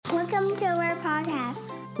Welcome to our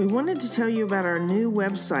podcast. We wanted to tell you about our new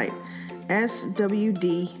website,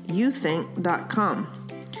 swdyouthink.com.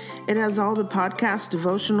 It has all the podcast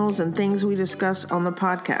devotionals and things we discuss on the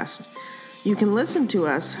podcast. You can listen to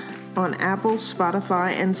us on Apple,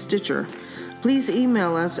 Spotify, and Stitcher. Please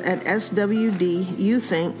email us at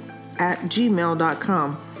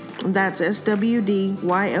swdyouthink@gmail.com. That's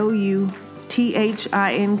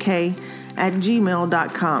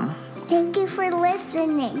swdyouthink@gmail.com. Thank you for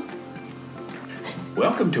listening.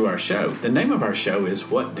 Welcome to our show. The name of our show is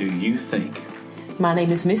What Do You Think? My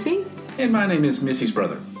name is Missy. And my name is Missy's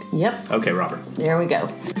brother. Yep. Okay, Robert. There we go.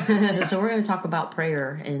 So we're going to talk about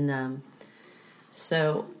prayer. And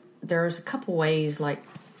so there's a couple ways, like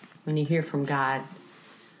when you hear from God,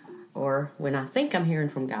 or when I think I'm hearing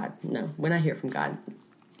from God. No, when I hear from God.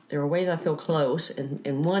 There are ways I feel close.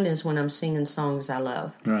 And one is when I'm singing songs I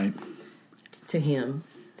love. Right. To Him.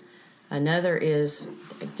 Another is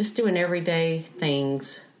just doing everyday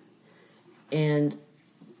things. And,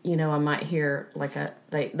 you know, I might hear like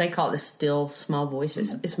they call it the still small voice.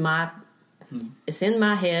 It's it's in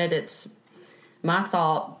my head. It's my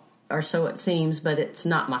thought, or so it seems, but it's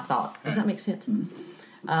not my thought. Does that make sense?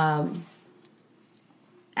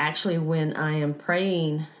 Actually, when I am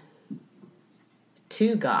praying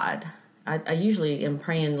to God, I usually am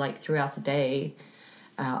praying like throughout the day.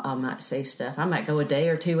 I might say stuff. I might go a day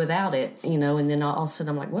or two without it, you know, and then all of a sudden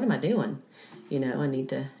I'm like, what am I doing? You know, I need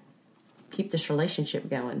to keep this relationship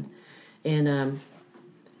going. And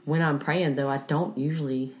when I'm praying, though, I don't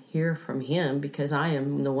usually hear from Him because I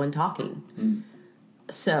am the one talking.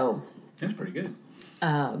 So that's pretty good.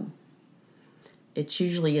 It's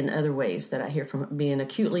usually in other ways that I hear from being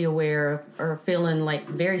acutely aware or feeling like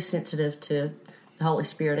very sensitive to the Holy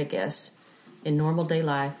Spirit, I guess, in normal day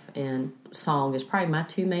life. And song is probably my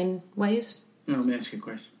two main ways. Now, let me ask you a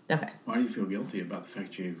question. Okay. Why do you feel guilty about the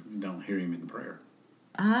fact you don't hear Him in prayer?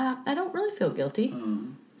 I don't really feel guilty.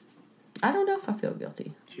 I don't know if I feel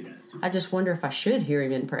guilty. She does. I just wonder if I should hear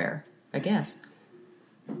Him in prayer, I guess.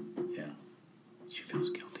 Yeah. She feels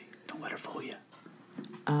guilty. Don't let her fool you.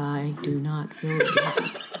 I do not feel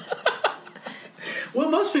guilty. Well,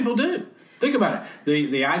 most people do. Think about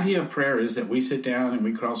it. The idea of prayer is that we sit down and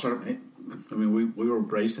we cross our... I mean, we were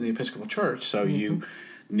raised in the Episcopal Church, so you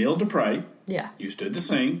kneeled to pray, you stood to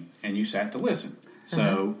sing, and you sat to listen.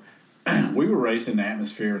 So we were raised in the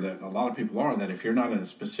atmosphere that a lot of people are, that if you're not in a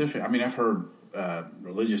specific... I mean, I've heard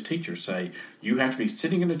religious teachers say you have to be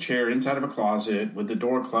sitting in a chair inside of a closet with the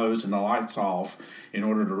door closed and the lights off in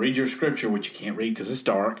order to read your scripture, which you can't read because it's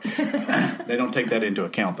dark. They don't take that into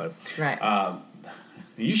account, though. Right.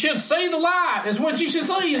 You should see the light. That's what you should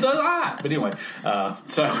see, the light. But anyway,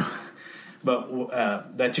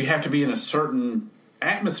 that you have to be in a certain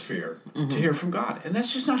atmosphere to hear from God. And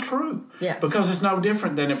that's just not true. Yeah. Because it's no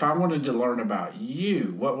different than if I wanted to learn about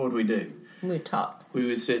you, what would we do? We would talk. We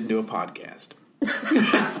would sit and do a podcast.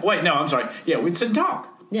 Wait, no, I'm sorry. Yeah, we'd sit and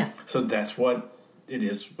talk. Yeah. So that's what it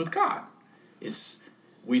is with God. It's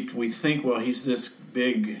we think, well, He's this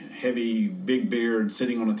big, heavy, big beard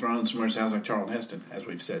sitting on a throne somewhere. Sounds like Charlton Heston, as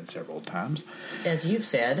we've said several times. As you've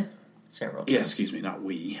said several times. Yes, excuse me, not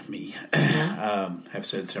me. Have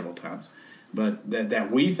said several times. But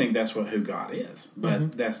that we think that's who God is.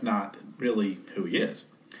 But that's not really who He is.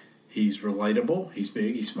 He's relatable. He's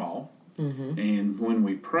big. He's small. And when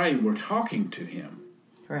we pray, we're talking to Him.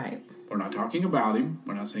 Right. We're not talking about Him.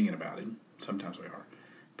 We're not singing about Him. Sometimes we are.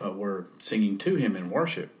 But we're singing to Him in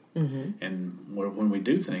worship. And when we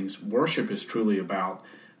do things, worship is truly about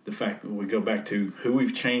the fact that we go back to who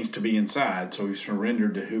we've changed to be inside, so we've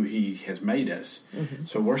surrendered to who He has made us.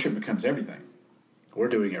 So worship becomes everything. We're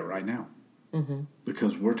doing it right now.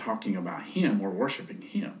 Because we're talking about Him. We're worshiping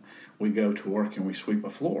Him. We go to work and we sweep a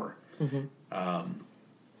floor.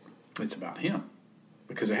 It's about Him.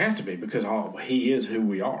 Because it has to be. Because He is who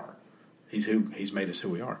we are. He's made us who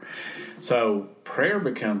we are. So prayer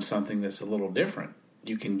becomes something that's a little different.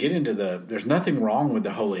 You can get into there's nothing wrong with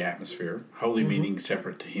the holy atmosphere. Holy meaning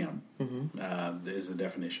separate to Him is the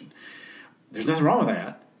definition. There's nothing wrong with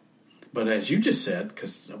that. But as you just said,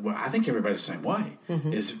 because I think everybody's the same way,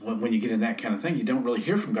 is when you get in that kind of thing, you don't really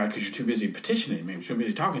hear from God because you're too busy petitioning Him. You're too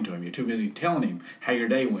busy talking to Him. You're too busy telling Him how your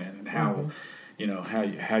day went and how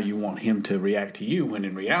how you want Him to react to you. When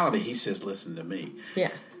in reality, He says, "Listen to me."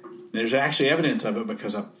 Yeah. There's actually evidence of it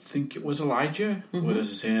because I think it was Elijah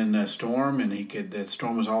was in a storm, and that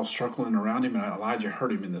storm was all circling around him, and Elijah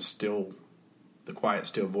heard him in the quiet,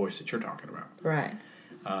 still voice that you're talking about. Right.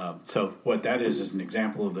 So what that is an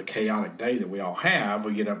example of the chaotic day that we all have.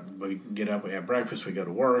 We get up, we have breakfast, we go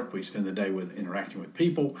to work, we spend the day interacting with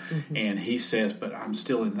people, and He says, "But I'm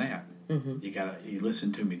still in that." You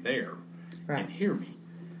listen to me there Right. and hear me.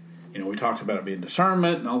 We talked about it being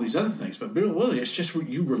discernment and all these other things, but really, it's just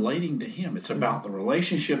you relating to Him. It's about the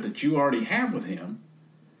relationship that you already have with Him,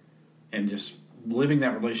 and just living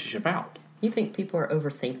that relationship out. You think people are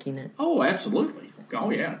overthinking it? Oh, absolutely. Oh,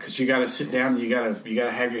 yeah, because you got to sit down. And you got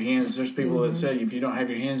to have your hands. There's people that say if you don't have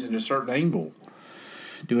your hands in a certain angle,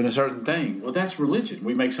 doing a certain thing, well, that's religion.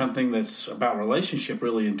 We make something that's about relationship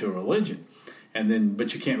really into a religion,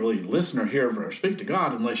 but you can't really listen or hear or speak to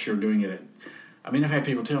God unless you're doing it. I've had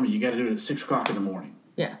people tell me you got to do it at 6 o'clock in the morning.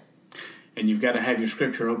 Yeah. And you've got to have your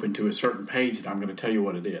scripture open to a certain page that I'm going to tell you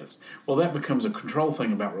what it is. Well, that becomes a control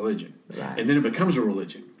thing about religion. Right. And then it becomes a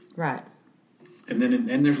religion. Right. And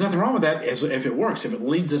there's nothing wrong with that if it works. If it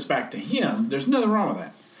leads us back to Him, there's nothing wrong with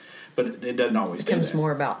that. But it doesn't always do that. It becomes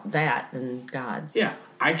more about that than God. Yeah.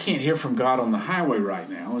 I can't hear from God on the highway right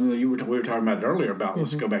now. And we were talking about it earlier about,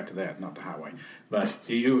 let's go back to that, not the highway. But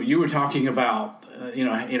you were talking about,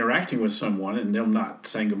 interacting with someone and them not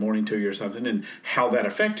saying good morning to you or something and how that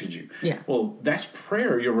affected you. Yeah. Well, that's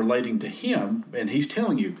prayer. You're relating to Him, and He's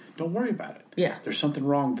telling you, don't worry about it. Yeah. There's something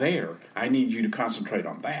wrong there. I need you to concentrate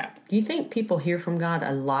on that. Do you think people hear from God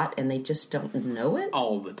a lot and they just don't know it?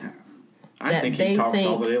 All the time. I think He talks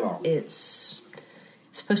all the day long. It's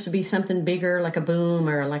supposed to be something bigger, like a boom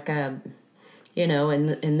or like a,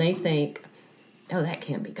 and they think, oh, that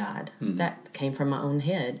can't be God. Mm-hmm. That came from my own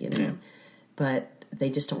head, Yeah. But they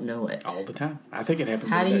just don't know it. All the time. I think it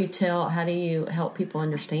happens. How do you help people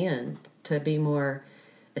understand to be more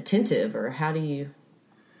attentive, or how do you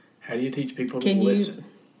teach people to listen?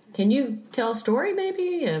 Can you tell a story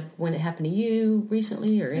maybe of when it happened to you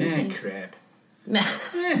recently or anything? Crap.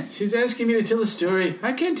 She's asking me to tell a story.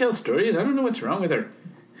 I can't tell stories. I don't know what's wrong with her.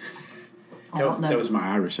 That was my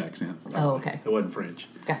Irish accent. Oh, okay. It wasn't French.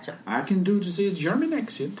 Gotcha. I can do this German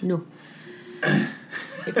accent. No.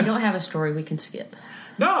 If you don't have a story, we can skip.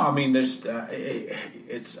 No, there's.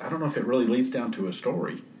 I don't know if it really leads down to a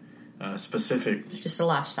story, specific. Just a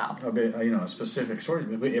lifestyle. A specific story.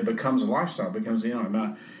 It becomes a lifestyle. It becomes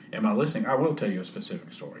am I listening? I will tell you a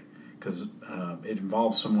specific story because it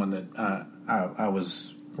involves someone that I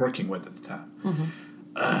was working with at the time,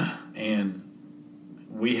 and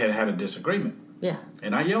we had a disagreement. Yeah.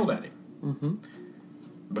 And I yelled at him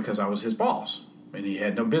because I was his boss, and he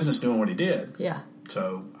had no business doing what he did. Yeah.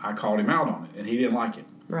 So I called him out on it, and he didn't like it.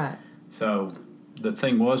 Right. So the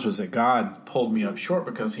thing was that God pulled me up short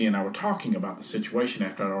because he and I were talking about the situation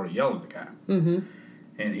after I'd already yelled at the guy. Mm-hmm.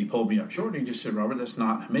 And he pulled me up short, and he just said, Robert, that's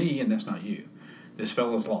not me, and that's not you. This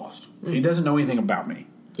fellow's lost. Mm-hmm. He doesn't know anything about me.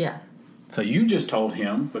 Yeah. So you just told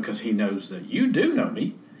him, because he knows that you do know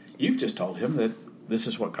me, you've just told him that this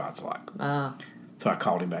is what God's like. So I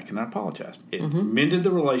called him back and I apologized. It mended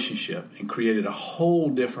the relationship and created a whole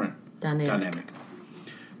different dynamic.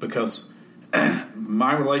 Because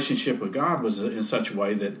my relationship with God was in such a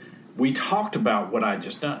way that we talked about what I'd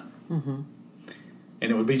just done. Mm-hmm.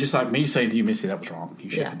 And it would be just like me saying to you, Missy, that was wrong. You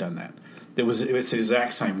shouldn't have done that. It was the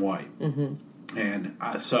exact same way. Mm-hmm. And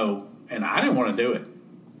I didn't want to do it.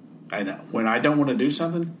 I know. When I don't want to do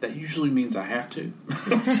something, that usually means I have to.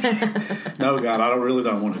 No, God, I really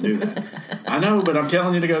don't want to do that. I know, but I'm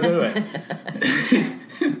telling you to go do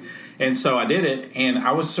it. And so I did it, and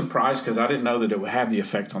I was surprised because I didn't know that it would have the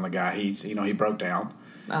effect on the guy. He broke down,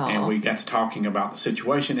 and we got to talking about the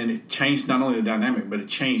situation, and it changed not only the dynamic, but it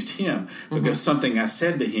changed him because something I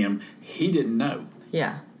said to him, he didn't know.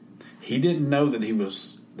 Yeah. He didn't know that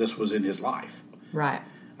this was in his life. Right.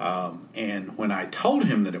 And when I told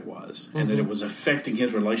him that it was, and that it was affecting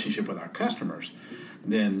his relationship with our customers,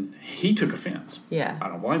 then he took offense. Yeah. I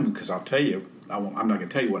don't blame him because I'll tell you, I'm not going to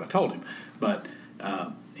tell you what I told him, but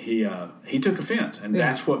he took offense, and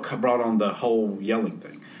that's what brought on the whole yelling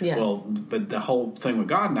thing. Yeah. Well, but the whole thing with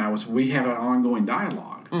God now is we have an ongoing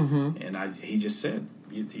dialogue, and he just said,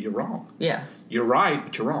 "You're wrong. Yeah. You're right,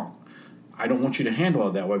 but you're wrong. I don't want you to handle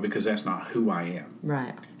it that way because that's not who I am."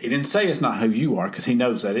 Right. He didn't say it's not who you are because he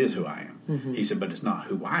knows that is who I am. Mm-hmm. He said, but it's not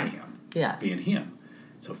who I am. Yeah. Being him.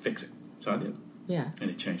 So fix it. So I did. Yeah. And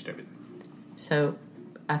it changed everything. So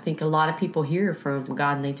I think a lot of people hear from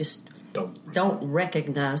God and they just don't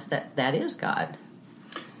recognize that is God.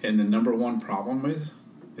 And the number one problem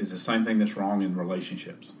is the same thing that's wrong in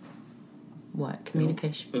relationships. What?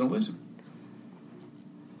 Communication. They don't listen.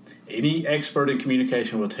 Any expert in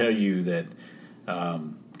communication will tell you that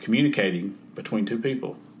communicating between two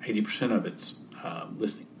people, 80% of it's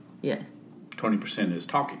listening. Yeah. 20% is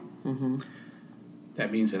talking. Mm-hmm.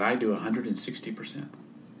 That means that I do 160%.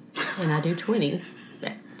 And I do 20.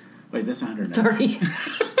 Wait, that's 130.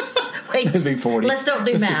 Wait, It'd be 40. Let's don't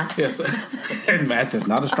do math. Yes, and math is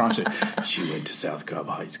not a strong suit. She went to South Cobb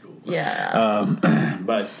High School. Yeah.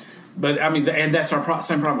 But I mean, and that's our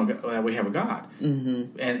same problem we have with God.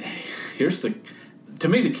 Mm-hmm. And here's to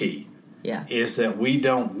me, the key is that we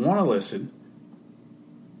don't want to listen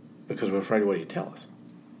because we're afraid of what you tell us.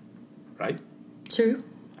 Right? True.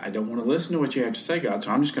 I don't want to listen to what you have to say, God,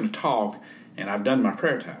 so I'm just going to talk, and I've done my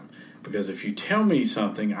prayer time. Because if you tell me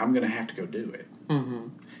something, I'm going to have to go do it. Mm-hmm.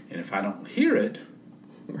 And if I don't hear it,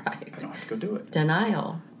 right, I don't have to go do it.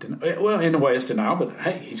 Denial. Well, in a way, it's denial, but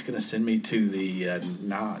hey, he's going to send me to the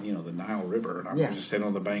Nile, the Nile River, and I'm going to just stand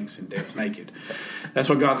on the banks and dance naked. That's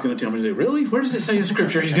what God's going to tell me to do. Really? Where does it say in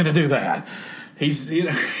Scripture he's going to do that?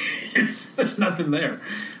 There's nothing there.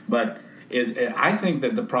 But I think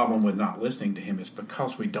that the problem with not listening to him is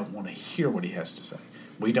because we don't want to hear what he has to say.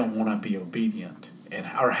 We don't want to be obedient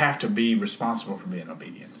or have to be responsible for being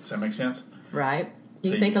obedient. Does that make sense? Right. Do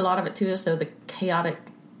you think a lot of it too is though the chaotic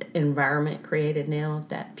environment created now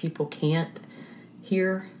that people can't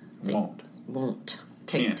hear? Won't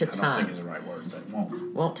take the time. I don't think is the right word, but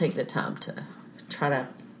won't take the time to try to.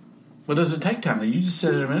 Well, does it take time? You just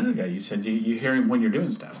said it a minute ago. You said you hear him when you're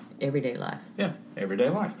doing stuff. Everyday life. Yeah, everyday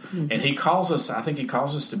life. Mm-hmm. And he calls us. I think he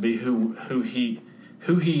calls us to be who he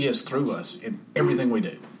is through us in everything we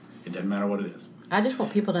do. It doesn't matter what it is. I just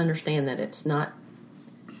want people to understand that it's not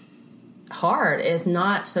hard. It's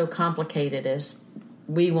not so complicated as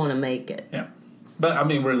we want to make it. Yeah. But, I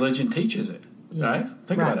mean, religion teaches it, right?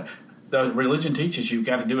 Think about it. The religion teaches you've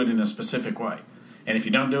got to do it in a specific way. And if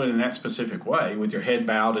you don't do it in that specific way, with your head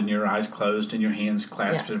bowed and your eyes closed and your hands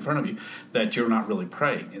clasped in front of you, that you're not really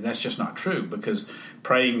praying. And that's just not true, because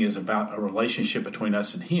praying is about a relationship between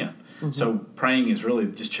us and him. Mm-hmm. So praying is really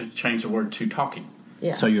just change the word to talking.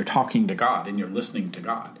 Yeah. So you're talking to God and you're listening to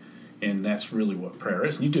God. And that's really what prayer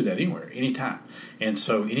is. And you do that anywhere, anytime. And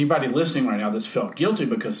so anybody listening right now that's felt guilty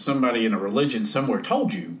because somebody in a religion somewhere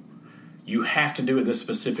told you, you have to do it this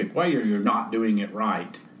specific way or you're not doing it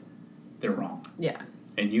right, they're wrong. Yeah.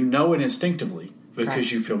 And you know it instinctively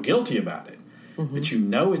because you feel guilty about it. Mm-hmm. But you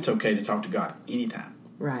know it's okay to talk to God anytime.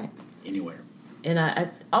 Right. Anywhere. And I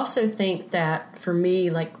also think that for me,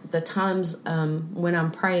 like the times when I'm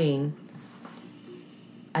praying,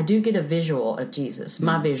 I do get a visual of Jesus.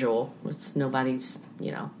 My visual. It's nobody's,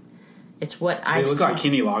 it's what I see. Does he look like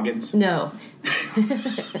Kenny Loggins? No.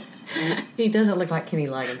 He doesn't look like Kenny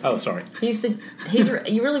Loggins. Oh, sorry.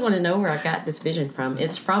 You really want to know where I got this vision from?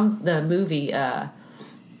 It's from the movie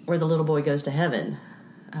where the little boy goes to heaven.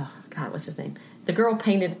 Oh, God, what's his name? The girl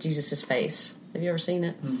painted Jesus' face. Have you ever seen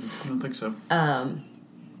it? I don't think so.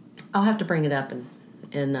 I'll have to bring it up.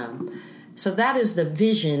 And so that is the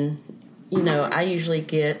vision, I usually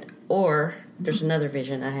get, or there's another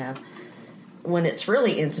vision I have. When it's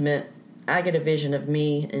really intimate, I get a vision of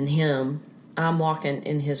me and him. I'm walking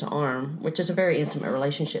in his arm, which is a very intimate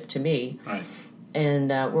relationship to me. Right. And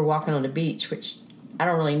we're walking on the beach, which I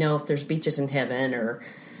don't really know if there's beaches in heaven or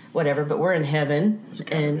whatever, but we're in heaven.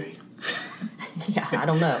 And yeah, I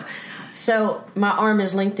don't know. So my arm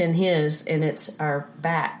is linked in his, and it's our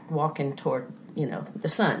back walking toward, the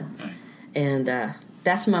sun. Right. And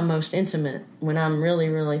that's my most intimate, when I'm really,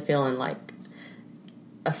 really feeling like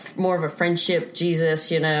more of a friendship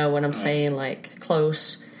Jesus, when I'm saying like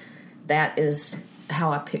close. That is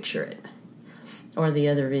how I picture it. Or the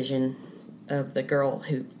other vision of the girl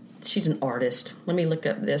who, she's an artist. Let me look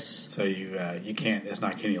up this. So you can't. It's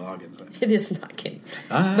not Kenny Loggins. Then. It is not Kenny.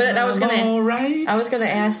 But I was gonna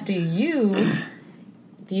ask, do you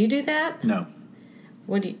do that? No.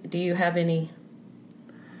 What do you have any?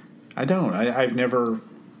 I don't. I've never,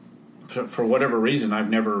 for whatever reason, I've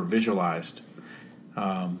never visualized.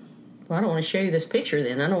 Well, I don't want to show you this picture.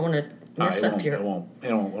 Then I don't want to mess up your. It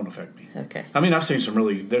won't affect me. Okay. I mean, I've seen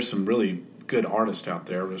there's some really good artists out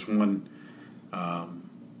there. There's one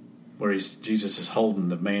where Jesus is holding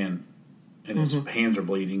the man, and his hands are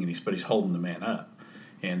bleeding, but he's holding the man up,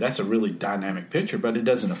 and that's a really dynamic picture. But it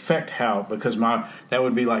doesn't affect because that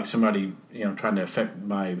would be like somebody trying to affect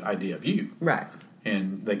my idea of you, right?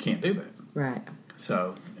 And they can't do that, right?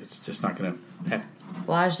 So it's just not going to happen.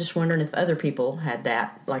 Well, I was just wondering if other people had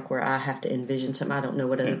that, like where I have to envision something. I don't know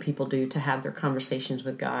what other people do to have their conversations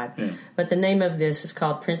with God. Yeah. But the name of this is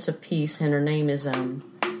called Prince of Peace, and her name is Akiane.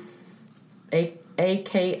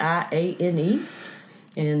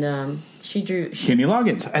 And she drew... Kenny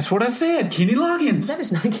Loggins. That's what I said. Kenny Loggins. That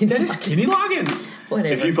is not Kenny Loggins. That is Kenny Loggins.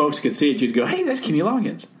 Whatever. If you folks could see it, you'd go, hey, that's Kenny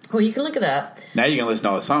Loggins. Well, you can look it up. Now you're going to listen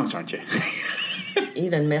to all the songs, aren't you? You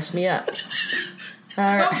done messed me up.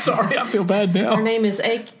 I'm sorry, I feel bad now. Her name is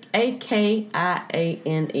Akiane,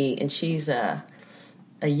 and she's a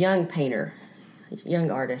young painter.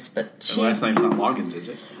 young artist, but The she last name's not Loggins, is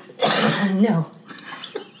it? no.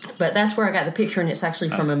 But that's where I got the picture, and it's actually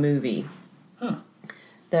from a movie. Huh.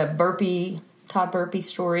 The Todd Burpee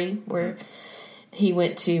story where he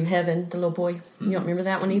went to heaven, the little boy. You don't remember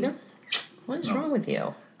that one either? What is wrong with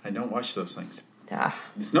you? I don't watch those things. Ah.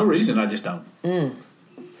 There's no reason, I just don't.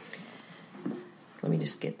 Let me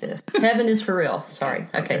just get this. Heaven is for real. Sorry.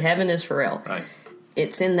 Okay, Heaven is for real. Right.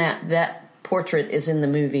 It's in that portrait is in the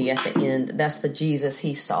movie at the end. That's the Jesus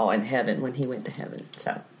he saw in heaven when he went to heaven.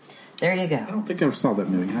 So, there you I go. don't think I ever saw that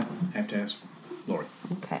movie. I have to ask Lori.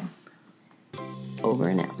 Okay. Over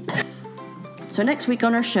and out. So next week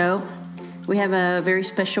on our show, we have a very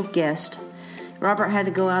special guest. Robert had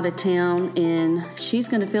to go out of town, and she's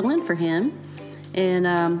going to fill in for him.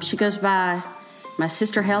 And she goes by my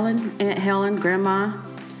sister Helen, Aunt Helen, Grandma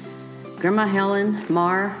Helen,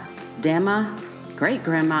 Mar, Dama, Great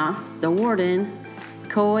Grandma, the Warden,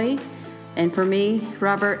 Coy, and for me,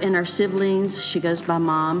 Robert, and our siblings, she goes by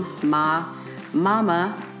Mom, Ma,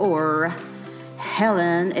 Mama, or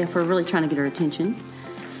Helen, if we're really trying to get her attention.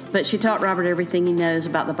 But she taught Robert everything he knows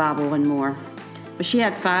about the Bible and more. But she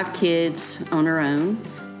had 5 kids on her own,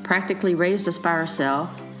 practically raised us by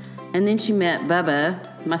herself. And then she met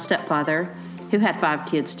Bubba, my stepfather, who had 5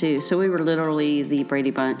 kids too. So we were literally the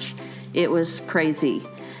Brady Bunch. It was crazy.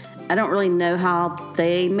 I don't really know how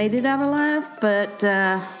they made it out alive, but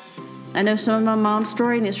I know some of my mom's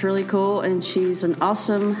story, and it's really cool. And she's an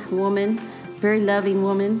awesome woman, very loving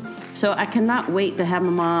woman. So I cannot wait to have my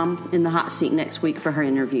mom in the hot seat next week for her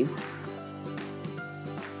interview.